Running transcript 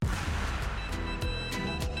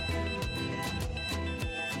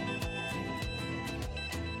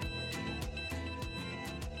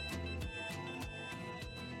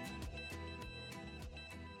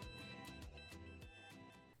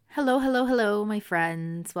Hello, hello, hello, my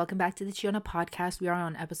friends. Welcome back to the Chiona podcast. We are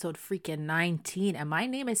on episode freaking 19, and my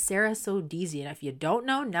name is Sarah Sodizi. And if you don't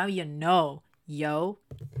know, now you know. Yo.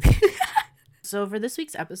 So, for this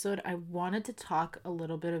week's episode, I wanted to talk a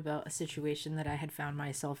little bit about a situation that I had found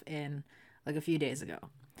myself in like a few days ago,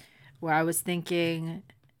 where I was thinking,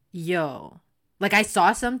 yo, like I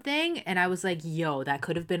saw something and I was like, yo, that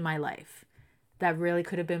could have been my life. That really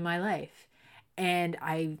could have been my life. And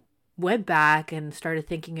I went back and started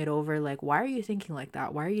thinking it over, like, why are you thinking like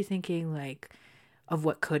that? Why are you thinking like of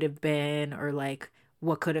what could have been, or like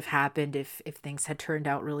what could have happened if things had turned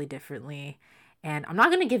out really differently? And I'm not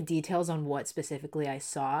going to give details on what specifically I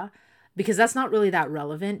saw because that's not really that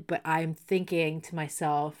relevant, but I'm thinking to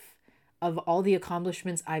myself of all the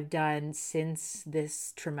accomplishments I've done since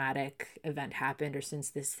this traumatic event happened, or since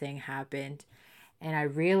this thing happened. And I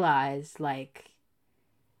realized, like,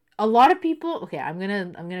 a lot of people, okay, I'm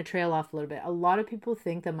going to trail off a little bit. A lot of people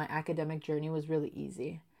think that my academic journey was really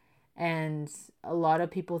easy, and a lot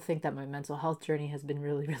of people think that my mental health journey has been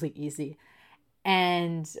really really easy,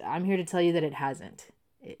 and I'm here to tell you that it hasn't.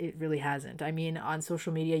 It really hasn't. I mean, on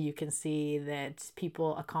social media you can see that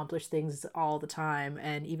people accomplish things all the time,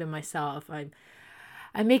 and even myself, I'm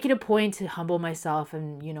making a point to humble myself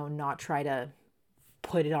and, not try to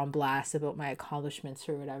put it on blast about my accomplishments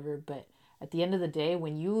or whatever. But at the end of the day,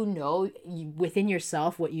 when within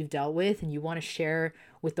yourself what you've dealt with, and you want to share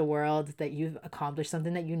with the world that you've accomplished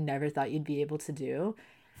something that you never thought you'd be able to do,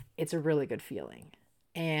 it's a really good feeling.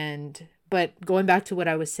 And but going back to what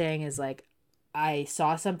I was saying is, like, I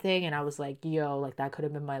saw something and I was like, yo, like that could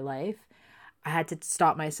have been my life. I had to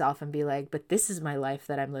stop myself and be like, but this is my life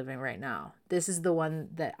that I'm living right now. This is the one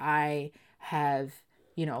that I have,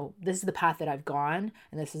 this is the path that I've gone,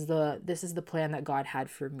 and this is the plan that God had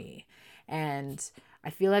for me. And I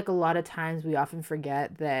feel like a lot of times we often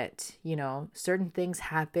forget that, certain things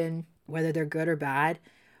happen, whether they're good or bad,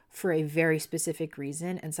 for a very specific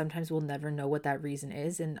reason, and sometimes we'll never know what that reason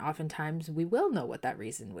is, and oftentimes we will know what that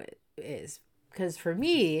reason is. Because for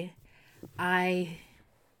me, I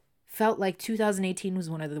felt like 2018 was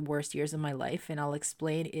one of the worst years of my life, and I'll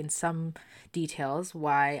explain in some details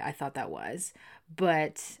why I thought that was.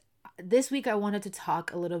 But this week I wanted to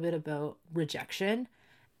talk a little bit about rejection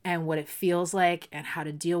and what it feels like and how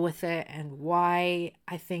to deal with it, and why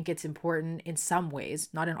I think it's important in some ways,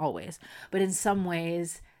 not in all ways, but in some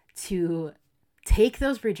ways, to take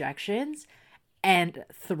those rejections and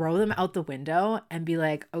throw them out the window and be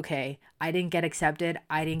like, okay, I didn't get accepted.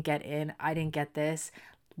 I didn't get in. I didn't get this.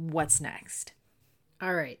 What's next?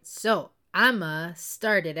 All right. So I'ma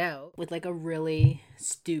start it out with like a really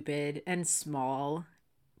stupid and small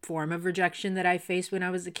form of rejection that I faced when I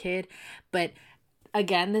was a kid. But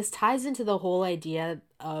again, this ties into the whole idea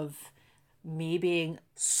of me being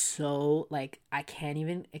so, like, I can't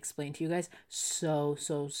even explain to you guys, so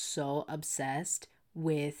obsessed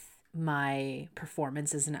with my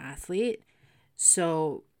performance as an athlete.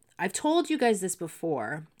 So I've told you guys this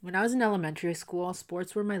before. When I was in elementary school,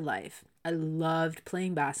 sports were my life. I loved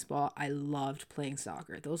playing basketball. I loved playing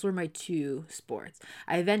soccer. Those were my two sports.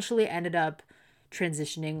 I eventually ended up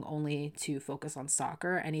transitioning only to focus on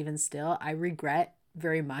soccer. And even still, I regret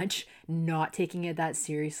very much not taking it that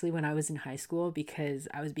seriously when I was in high school, because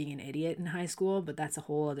I was being an idiot in high school, but that's a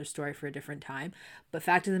whole other story for a different time. But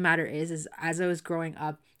fact of the matter is as I was growing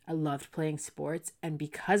up, I loved playing sports, and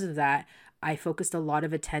because of that, I focused a lot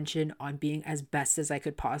of attention on being as best as I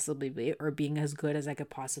could possibly be, or being as good as I could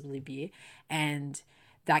possibly be. And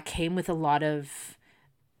that came with a lot of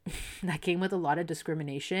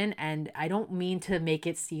discrimination, and I don't mean to make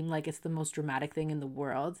it seem like it's the most dramatic thing in the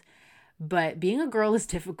world, but being a girl is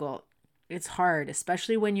difficult. It's hard,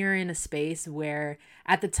 especially when you're in a space where,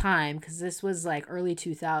 at the time, because this was like early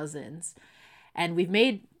 2000s, and we've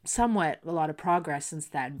made somewhat a lot of progress since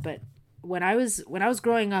then, but when I was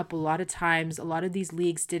growing up, a lot of times a lot of these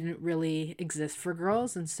leagues didn't really exist for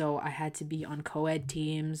girls, and so I had to be on co-ed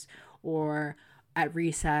teams, or at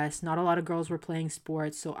recess not a lot of girls were playing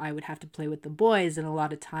sports, so I would have to play with the boys, and a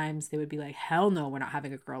lot of times they would be like, hell no, we're not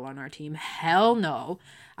having a girl on our team. Hell no,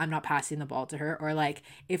 I'm not passing the ball to her. Or like,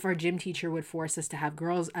 if our gym teacher would force us to have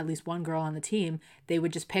girls, at least one girl on the team, they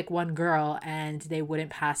would just pick one girl and they wouldn't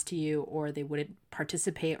pass to you, or they wouldn't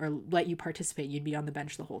participate or let you participate. You'd be on the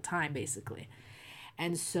bench the whole time, basically.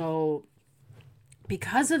 And so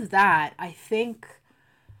because of that, I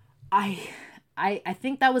I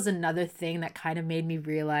think that was another thing that kind of made me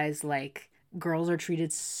realize, like, girls are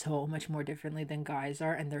treated so much more differently than guys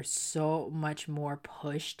are, and they're so much more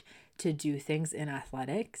pushed to do things in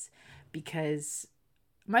athletics, because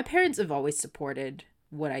my parents have always supported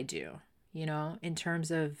what I do. you know, in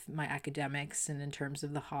terms of my academics and in terms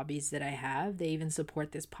of the hobbies that I have. They even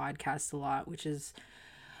support this podcast a lot, which is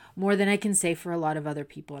more than I can say for a lot of other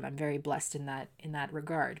people, and I'm very blessed in that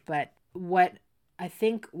regard. But what I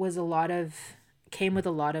think was a lot of came with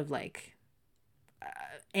a lot of like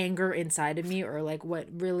anger inside of me, or like what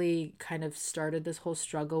really kind of started this whole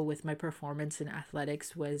struggle with my performance in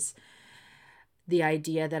athletics, was the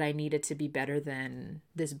idea that I needed to be better than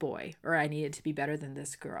this boy, or I needed to be better than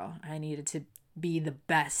this girl. I needed to be the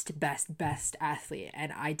best athlete,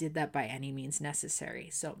 and I did that by any means necessary.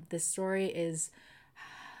 So this story is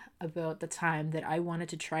about the time that I wanted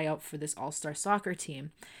to try out for this all-star soccer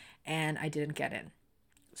team and I didn't get in.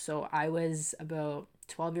 So I was about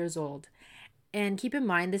 12 years old. And keep in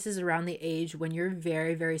mind, this is around the age when you're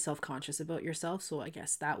very, very self-conscious about yourself. So I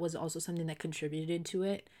guess that was also something that contributed to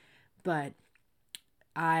it. But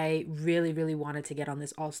I really, really wanted to get on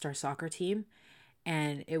this all-star soccer team.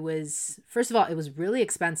 And it was, first of all, it was really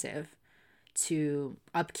expensive to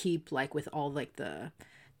upkeep, like with all like the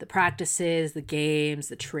practices, the games,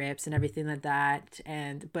 the trips and everything like that.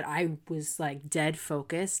 But I was like dead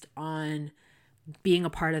focused on being a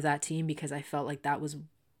part of that team because I felt like that was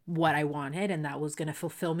what I wanted and that was going to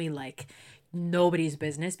fulfill me like nobody's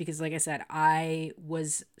business, because like I said, I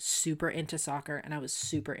was super into soccer and I was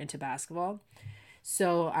super into basketball.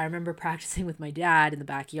 So I remember practicing with my dad in the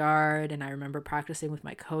backyard, and I remember practicing with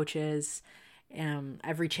my coaches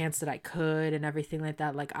every chance that I could and everything like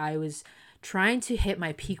that. Like I was trying to hit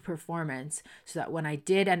my peak performance so that when I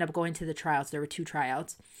did end up going to the tryouts, there were 2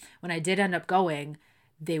 tryouts. When I did end up going,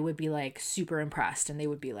 they would be like super impressed and they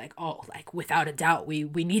would be like, oh, like without a doubt, we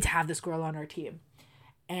need to have this girl on our team.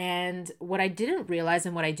 And what I didn't realize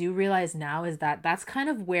and what I do realize now is that that's kind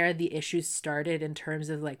of where the issues started in terms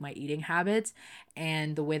of like my eating habits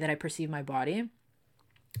and the way that I perceive my body.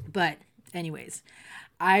 But anyways,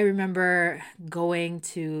 I remember going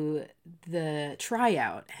to the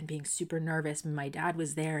tryout and being super nervous. My dad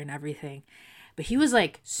was there and everything, but he was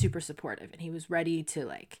like super supportive and he was ready to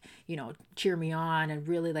like, you know, cheer me on and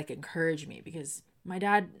really like encourage me, because my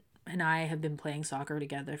dad and I have been playing soccer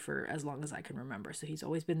together for as long as I can remember. So he's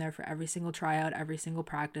always been there for every single tryout, every single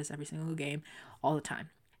practice, every single game, all the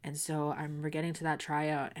time. And so I remember getting to that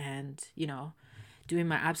tryout and, you know, doing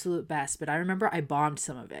my absolute best. But I remember I bombed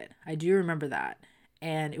some of it. I do remember that.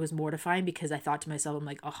 And it was mortifying because I thought to myself, I'm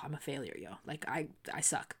like, oh, I'm a failure, yo. Like, I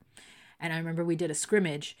suck. And I remember we did a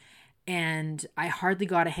scrimmage and I hardly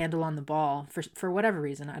got a handle on the ball for whatever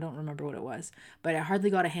reason. I don't remember what it was, but I hardly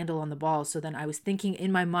got a handle on the ball. So then I was thinking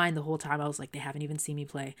in my mind the whole time, I was like, they haven't even seen me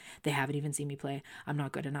play. They haven't even seen me play. I'm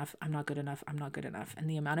not good enough. I'm not good enough. I'm not good enough. And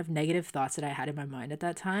the amount of negative thoughts that I had in my mind at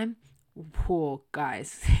that time, whoa,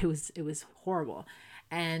 guys, it was horrible.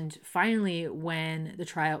 And finally, when the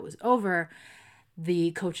tryout was over,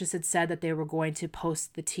 the coaches had said that they were going to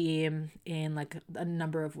post the team in like a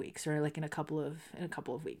number of weeks, or like in a couple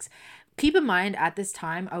of weeks. Keep in mind, at this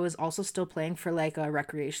time I was also still playing for like a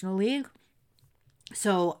recreational league.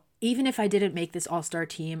 So even if I didn't make this all-star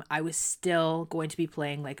team, I was still going to be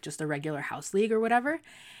playing like just a regular house league or whatever.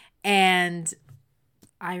 And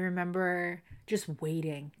I remember just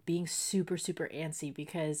waiting, being super, super antsy,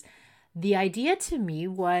 because the idea to me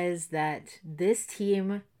was that this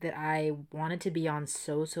team that I wanted to be on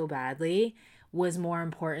so, so badly was more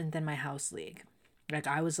important than my house league. Like,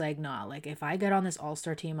 I was like, nah, like, if I get on this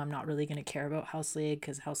all-star team, I'm not really going to care about house league,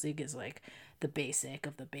 because house league is, like, the basic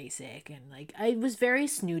of the basic. And, like, I was very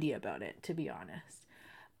snooty about it, to be honest.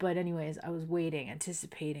 But anyways, I was waiting,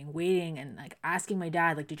 anticipating, waiting, and, like, asking my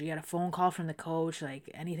dad, like, did you get a phone call from the coach?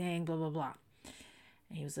 Like, anything, blah, blah, blah.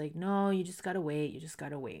 And he was like, no, you just got to wait. You just got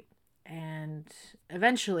to wait. And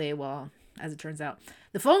eventually, well, as it turns out,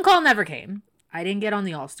 the phone call never came. I didn't get on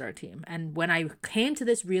the all-star team. And when I came to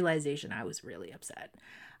this realization, I was really upset.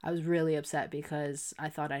 I was really upset because I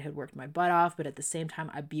thought I had worked my butt off, but at the same time,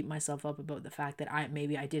 I beat myself up about the fact that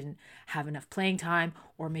maybe I didn't have enough playing time,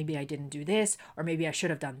 or maybe I didn't do this, or maybe I should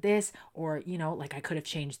have done this, or, you know, like I could have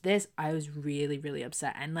changed this. I was really, really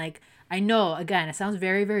upset. And like, I know, again, it sounds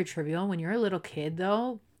very, very trivial. When you're a little kid,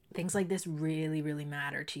 though, things like this really, really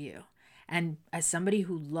matter to you. And as somebody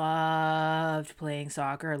who loved playing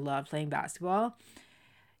soccer, loved playing basketball,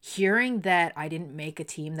 hearing that I didn't make a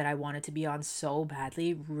team that I wanted to be on so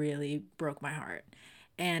badly really broke my heart.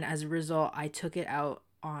 And as a result, I took it out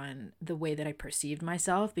on the way that I perceived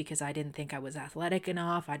myself, because I didn't think I was athletic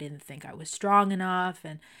enough. I didn't think I was strong enough.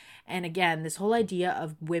 And again, this whole idea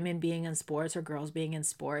of women being in sports or girls being in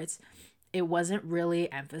sports, it wasn't really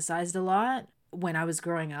emphasized a lot when I was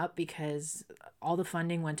growing up, because all the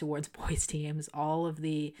funding went towards boys teams. All of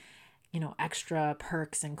the extra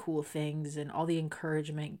perks and cool things, and all the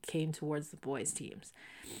encouragement came towards the boys' teams.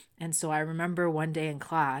 And so I remember one day in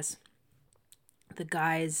class, the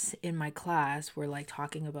guys in my class were like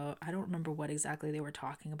talking about, I don't remember what exactly they were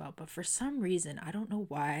talking about, but for some reason, I don't know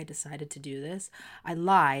why I decided to do this. I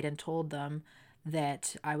lied and told them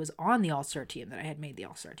that I was on the All-Star team, that I had made the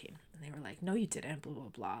All-Star team. And they were like, no, you didn't, blah, blah,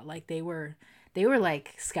 blah. Like they were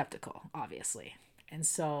like skeptical, obviously. And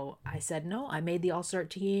so I said, no, I made the All-Star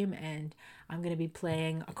team and I'm going to be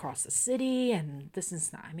playing across the city. And this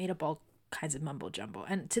is not, I made up all kinds of mumbo jumbo.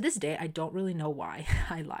 And to this day, I don't really know why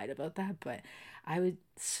I lied about that, but I was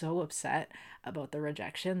so upset about the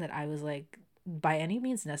rejection that I was like, by any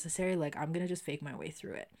means necessary, like I'm going to just fake my way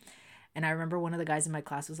through it. And I remember one of the guys in my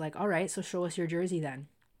class was like, all right, so show us your jersey then.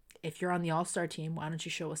 If you're on the All-Star team, why don't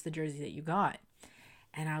you show us the jersey that you got?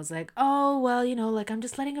 And I was like, oh, well, like I'm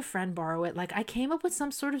just letting a friend borrow it. Like I came up with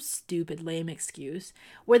some sort of stupid, lame excuse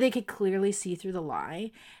where they could clearly see through the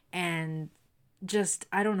lie. And just,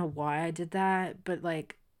 I don't know why I did that. But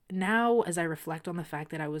like now, as I reflect on the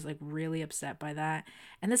fact that I was like really upset by that,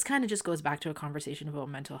 and this kind of just goes back to a conversation about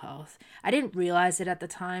mental health. I didn't realize it at the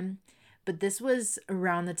time, but this was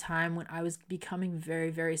around the time when I was becoming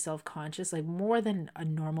very, very self-conscious, like more than a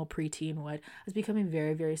normal preteen would. I was becoming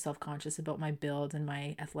very, very self-conscious about my build and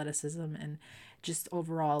my athleticism and just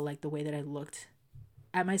overall like the way that I looked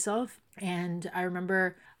at myself. And I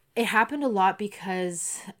remember it happened a lot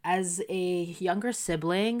because as a younger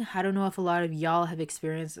sibling, I don't know if a lot of y'all have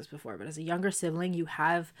experienced this before, but as a younger sibling, you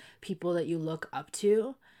have people that you look up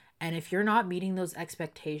to. And if you're not meeting those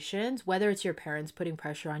expectations, whether it's your parents putting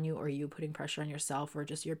pressure on you or you putting pressure on yourself or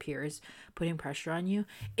just your peers putting pressure on you,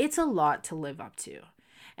 it's a lot to live up to.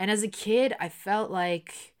 And as a kid, I felt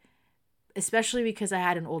like, especially because I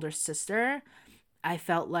had an older sister, I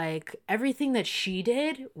felt like everything that she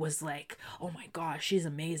did was like, oh my gosh, she's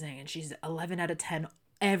amazing. And she's 11 out of 10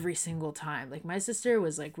 every single time. Like my sister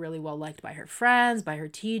was like really well liked by her friends, by her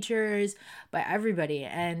teachers, by everybody.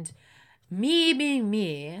 And me being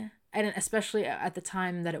me, and especially at the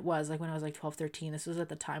time that it was, like when I was like 12, 13, this was at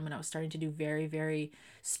the time when I was starting to do very, very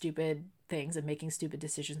stupid things and making stupid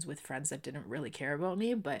decisions with friends that didn't really care about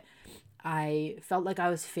me. But I felt like I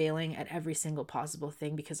was failing at every single possible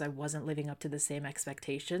thing because I wasn't living up to the same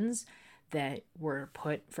expectations that were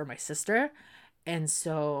put for my sister. And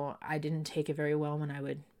so I didn't take it very well when I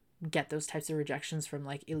would get those types of rejections from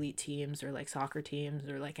like elite teams or like soccer teams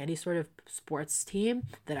or like any sort of sports team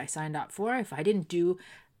that I signed up for. If I didn't do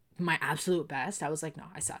my absolute best, I was like, no,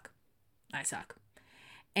 I suck.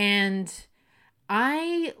 And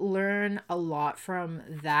I learn a lot from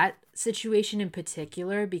that situation in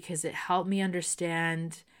particular because it helped me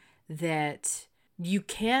understand that you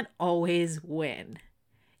can't always win.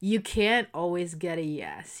 You can't always get a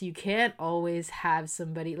yes. You can't always have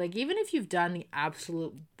somebody, like, even if you've done the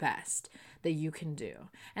absolute best that you can do.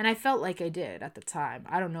 And I felt like I did at the time.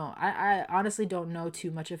 I don't know. I honestly don't know too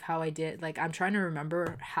much of how I did. Like, I'm trying to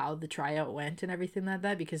remember how the tryout went and everything like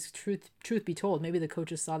that because truth be told, maybe the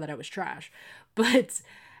coaches saw that I was trash. But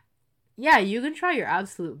yeah, you can try your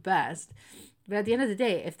absolute best. But at the end of the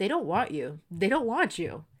day, if they don't want you, they don't want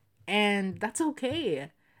you. And that's okay.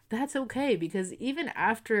 That's okay, because even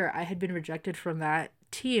after I had been rejected from that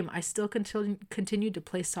team, I still continued to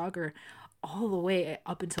play soccer all the way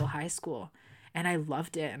up until high school. And I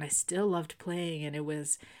loved it, and I still loved playing, and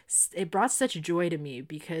it brought such joy to me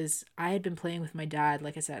because I had been playing with my dad.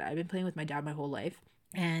 Like I said, I've been playing with my dad my whole life.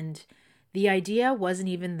 And the idea wasn't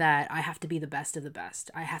even that I have to be the best of the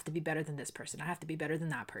best. I have to be better than this person. I have to be better than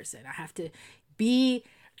that person. I have to be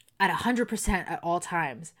at 100% at all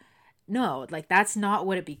times. No, like that's not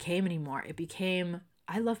what it became anymore. It became,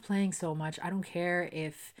 I love playing so much. I don't care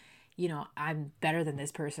if, I'm better than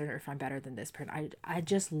this person or if I'm better than this person. I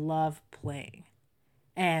just love playing.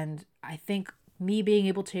 And I think me being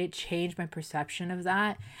able to change my perception of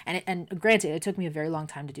that, and granted, it took me a very long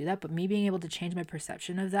time to do that, but me being able to change my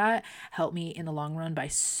perception of that helped me in the long run by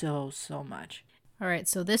so much. All right,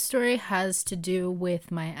 so this story has to do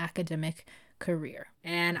with my academic career.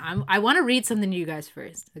 And I want to read something to you guys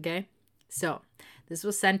first, okay? So this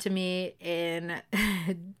was sent to me in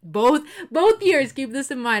both years. Keep this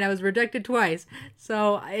in mind. I was rejected twice.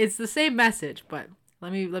 So it's the same message, but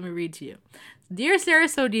let me read to you. Dear Sarah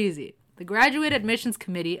Sodisi, the Graduate Admissions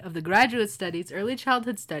Committee of the Graduate Studies, Early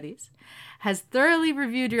Childhood Studies, has thoroughly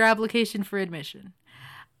reviewed your application for admission.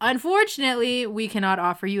 Unfortunately, we cannot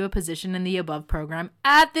offer you a position in the above program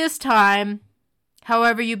at this time.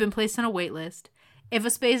 However, you've been placed on a wait list. If a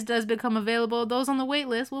space does become available, those on the wait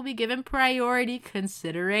list will be given priority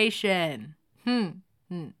consideration.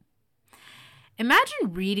 Imagine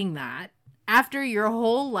reading that after your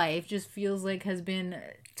whole life just feels like has been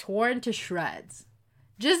torn to shreds.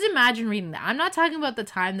 Just imagine reading that. I'm not talking about the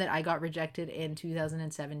time that I got rejected in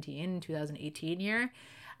 2017, 2018 year.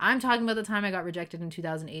 I'm talking about the time I got rejected in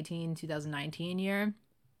 2018, 2019 year.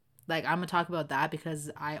 Like, I'm going to talk about that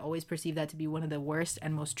because I always perceive that to be one of the worst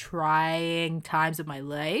and most trying times of my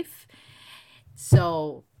life.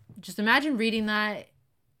 So just imagine reading that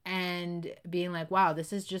and being like, wow,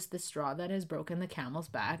 this is just the straw that has broken the camel's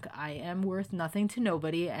back. I am worth nothing to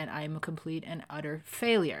nobody, and I am a complete and utter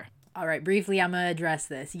failure. All right, briefly, I'm going to address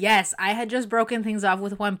this. Yes, I had just broken things off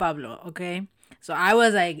with Juan Pablo, okay? So I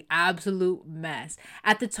was like absolute mess.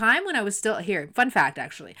 At the time when I was still here, fun fact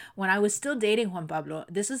actually, when I was still dating Juan Pablo,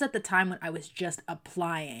 this was at the time when I was just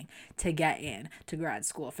applying to get in to grad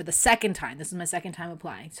school for the second time. This is my second time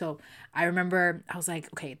applying. So I remember I was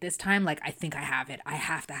like, okay, this time, like, I think I have it. I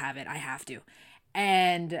have to have it. I have to.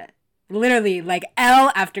 And literally like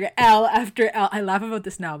L after L after L. I laugh about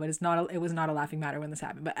this now, but it was not a laughing matter when this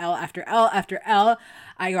happened. But L after L after L,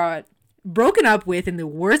 I got broken up with in the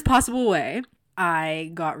worst possible way.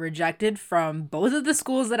 I got rejected from both of the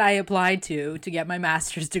schools that I applied to get my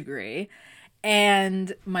master's degree.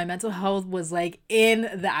 And my mental health was like in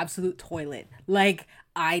the absolute toilet. Like,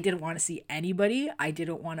 I didn't want to see anybody. I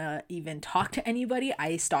didn't want to even talk to anybody.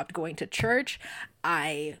 I stopped going to church.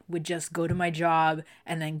 I would just go to my job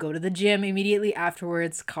and then go to the gym immediately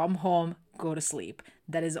afterwards, come home, go to sleep.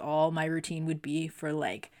 That is all my routine would be for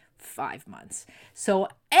like 5 months. So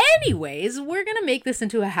anyways, we're gonna make this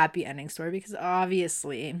into a happy ending story because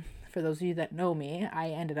obviously, for those of you that know me, I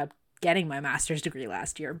ended up getting my master's degree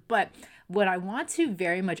last year. But what I want to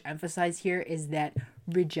very much emphasize here is that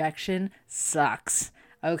rejection sucks.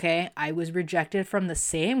 Okay, I was rejected from the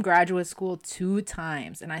same graduate school 2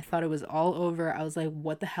 times and I thought it was all over. I was like,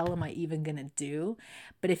 what the hell am I even gonna do?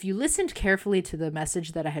 But if you listened carefully to the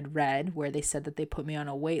message that I had read where they said that they put me on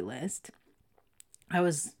a wait list, I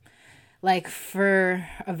was like, for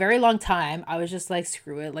a very long time, I was just like,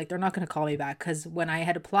 screw it. Like, they're not going to call me back. Because when I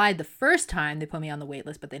had applied the first time, they put me on the wait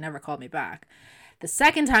list, but they never called me back. The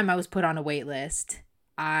second time I was put on a wait list,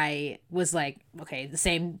 I was like, okay, the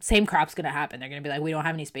same crap's going to happen. They're going to be like, we don't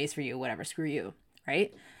have any space for you, whatever, screw you,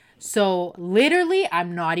 right? So literally,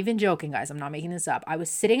 I'm not even joking, guys. I'm not making this up. I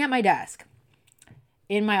was sitting at my desk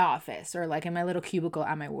in my office or like in my little cubicle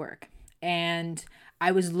at my work. And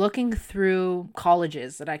I was looking through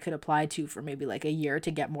colleges that I could apply to for maybe like a year to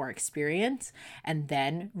get more experience and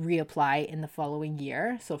then reapply in the following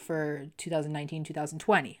year. So for 2019,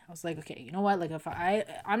 2020, I was like, okay, you know what? Like, if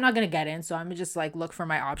I'm not going to get in, so I'm gonna just like look for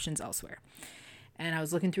my options elsewhere. And I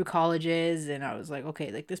was looking through colleges and I was like,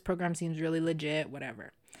 okay, like this program seems really legit,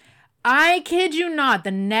 whatever. I kid you not, the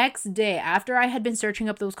next day after I had been searching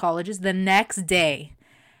up those colleges, the next day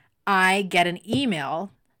I get an email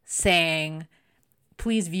saying,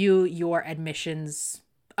 please view your admissions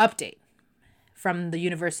update from the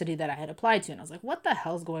university that I had applied to. And I was like, what the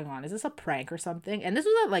hell's going on? Is this a prank or something? And this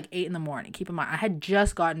was at like 8 a.m. Keep in mind, I had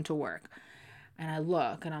just gotten to work. And I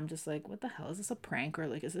look and I'm just like, what the hell? Is this a prank? Or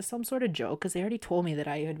like, is this some sort of joke? Because they already told me that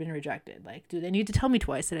I had been rejected. Like, do they need to tell me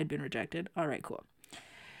twice that I'd been rejected? All right, cool.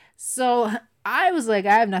 So I was like,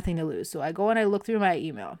 I have nothing to lose. So I go and I look through my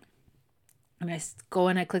email. And I go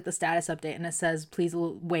and I click the status update and it says, please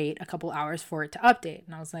wait a couple hours for it to update.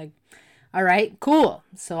 And I was like, all right, cool.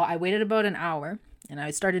 So I waited about an hour and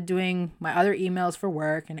I started doing my other emails for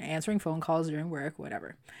work and answering phone calls during work,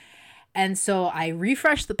 whatever. And so I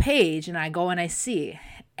refresh the page and I go and I see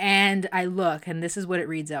and I look and this is what it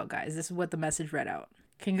reads out, guys. This is what the message read out.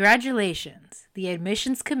 Congratulations. The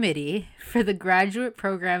admissions committee for the graduate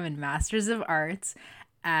program in Masters of Arts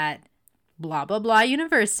at blah, blah, blah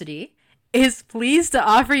university is pleased to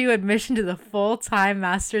offer you admission to the full-time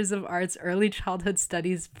Masters of Arts Early Childhood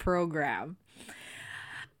Studies program.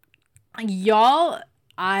 Y'all,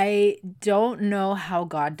 I don't know how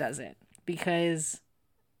God does it because,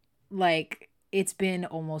 like, it's been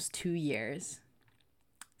almost 2 years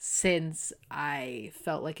since I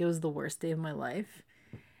felt like it was the worst day of my life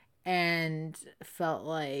and felt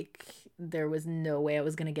like there was no way I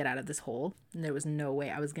was going to get out of this hole. And there was no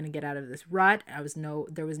way I was going to get out of this rut.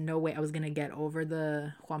 There was no way I was going to get over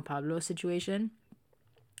the Juan Pablo situation.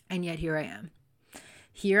 And yet here I am.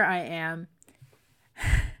 Here I am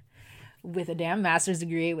with a damn master's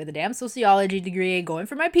degree, with a damn sociology degree, going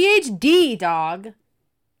for my PhD, dog.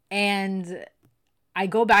 And I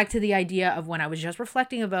go back to the idea of when I was just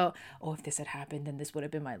reflecting about, oh, if this had happened, then this would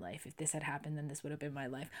have been my life. If this had happened, then this would have been my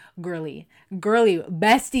life. Girly,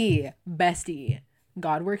 bestie.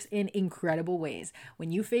 God works in incredible ways.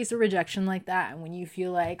 When you face a rejection like that, and when you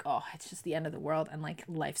feel like, oh, it's just the end of the world and like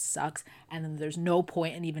life sucks and then there's no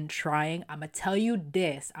point in even trying, I'm gonna tell you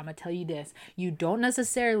this. You don't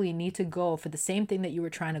necessarily need to go for the same thing that you were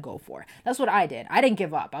trying to go for. That's what I did. I didn't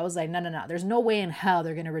give up. I was like, no. There's no way in hell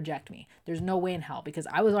they're gonna reject me. There's no way in hell, because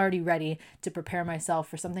I was already ready to prepare myself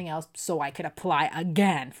for something else so I could apply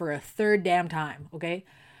again for a third damn time. Okay.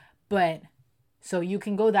 But so you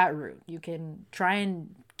can go that route. You can try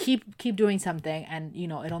and keep doing something and, you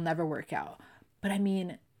know, it'll never work out. But I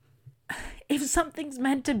mean, if something's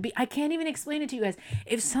meant to be, I can't even explain it to you guys.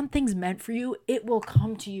 If something's meant for you, it will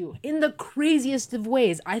come to you in the craziest of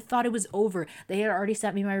ways. I thought it was over. They had already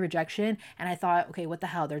sent me my rejection and I thought, okay, what the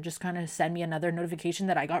hell? They're just going to send me another notification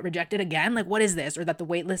that I got rejected again? Like, what is this? Or that the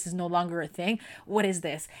wait list is no longer a thing? What is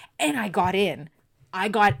this? And I got in.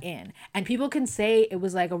 And people can say it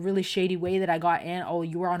was like a really shady way that I got in. Oh,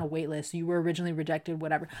 you were on a wait list. You were originally rejected,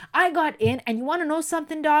 whatever. I got in, and you want to know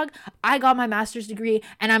something, dog? I got my master's degree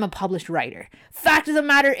and I'm a published writer. Fact of the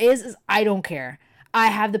matter is I don't care. I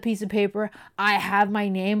have the piece of paper. I have my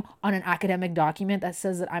name on an academic document that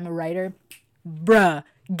says that I'm a writer. Bruh,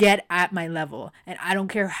 get at my level. And I don't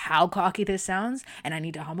care how cocky this sounds, and I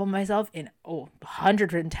need to humble myself in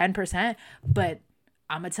 110%, but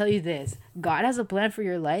I'm going to tell you this. God has a plan for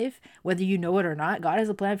your life, whether you know it or not. God has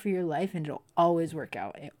a plan for your life, and it'll always work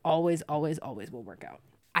out. It always will work out.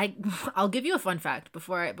 I'll give you a fun fact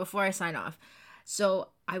before I sign off. So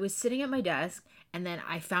I was sitting at my desk, and then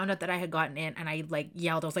I found out that I had gotten in, and I like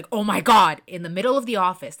yelled. I was like, oh my God, in the middle of the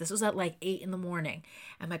office. This was at like 8 a.m.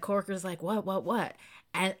 And my coworker was like, what?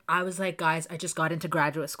 And I was like, guys, I just got into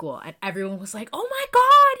graduate school. And everyone was like, oh my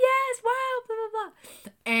God, yes, wow, blah, blah, blah.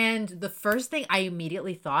 And the first thing I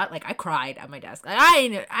immediately thought, like I cried at my desk. Like, I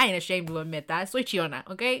ain't ashamed to admit that. Soy chiona,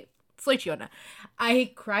 okay? Soy chiona.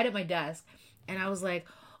 I cried at my desk and I was like,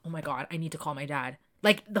 oh my God, I need to call my dad.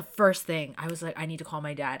 Like the first thing, I was like, I need to call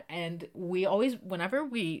my dad. And we always, whenever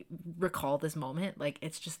we recall this moment, like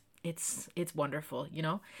it's just, it's wonderful, you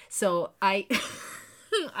know? So I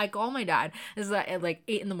call my dad. This is at like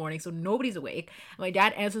 8 a.m, so nobody's awake. My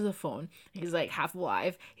dad answers the phone. He's like half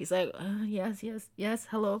alive. He's like, yes,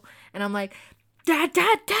 hello. And I'm like, Dad,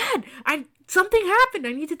 something happened.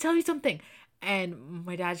 I need to tell you something. And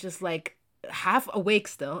my dad's just like half awake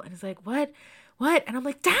still. And he's like, what? And I'm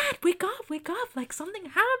like, Dad, wake up. Like something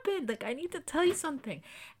happened. Like I need to tell you something.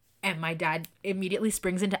 And my dad immediately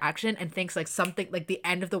springs into action and thinks like something like the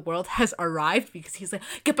end of the world has arrived, because he's like,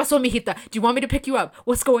 ¿Qué pasó, mijita? Do you want me to pick you up?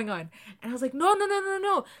 What's going on? And I was like, no.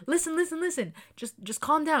 Listen. Just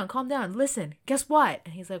calm down. Listen, guess what?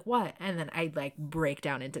 And he's like, what? And then I like break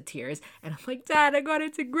down into tears. And I'm like, Dad, I got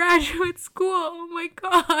into graduate school. Oh my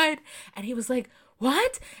God. And he was like,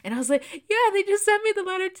 what? And I was like, yeah, they just sent me the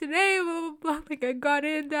letter today, blah, blah, blah. Like, I got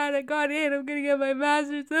in, Dad, I'm gonna get my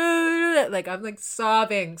master's. Like, I'm like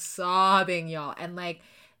sobbing, y'all. And like,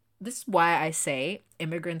 this is why I say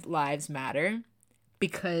immigrant lives matter.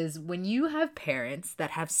 Because when you have parents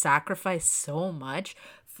that have sacrificed so much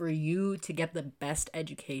for you to get the best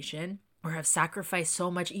education, or have sacrificed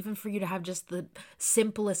so much even for you to have just the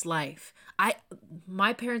simplest life.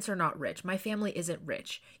 My parents are not rich. My family isn't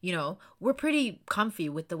rich. You know, we're pretty comfy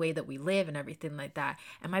with the way that we live and everything like that.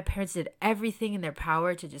 And my parents did everything in their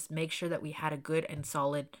power to just make sure that we had a good and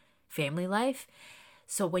solid family life.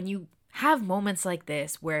 So when you have moments like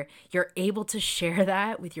this where you're able to share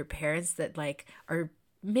that with your parents that like are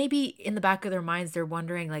maybe in the back of their minds, they're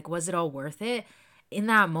wondering like, was it all worth it? In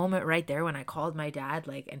that moment right there when I called my dad,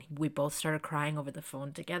 like, and we both started crying over the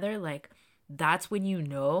phone together, like, that's when you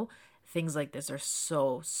know things like this are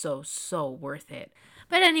so worth it.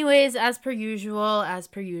 But anyways, as per usual,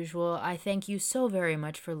 I thank you so very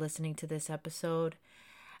much for listening to this episode.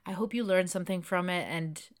 I hope you learned something from it.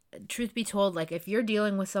 And truth be told, like, if you're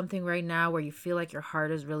dealing with something right now where you feel like your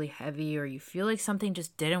heart is really heavy, or you feel like something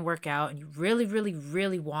just didn't work out and you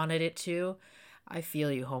really wanted it to, I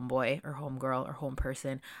feel you, homeboy or homegirl or home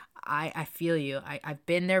person. I feel you. I've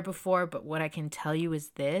been there before, but what I can tell you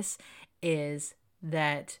is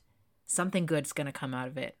that something good's going to come out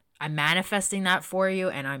of it. I'm manifesting that for you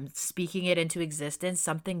and I'm speaking it into existence.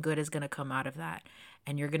 Something good is going to come out of that.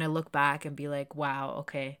 And you're going to look back and be like, wow,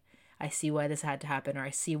 okay, I see why this had to happen, or I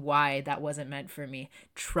see why that wasn't meant for me.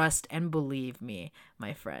 Trust and believe me,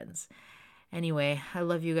 my friends. Anyway, I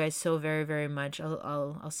love you guys so very, very much.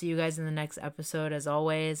 I'll see you guys in the next episode. As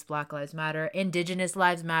always, Black Lives Matter, Indigenous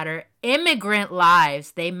lives matter, immigrant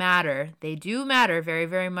lives, they matter. They do matter very,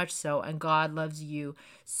 very much so. And God loves you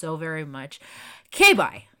so very much. Okay,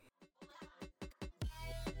 bye.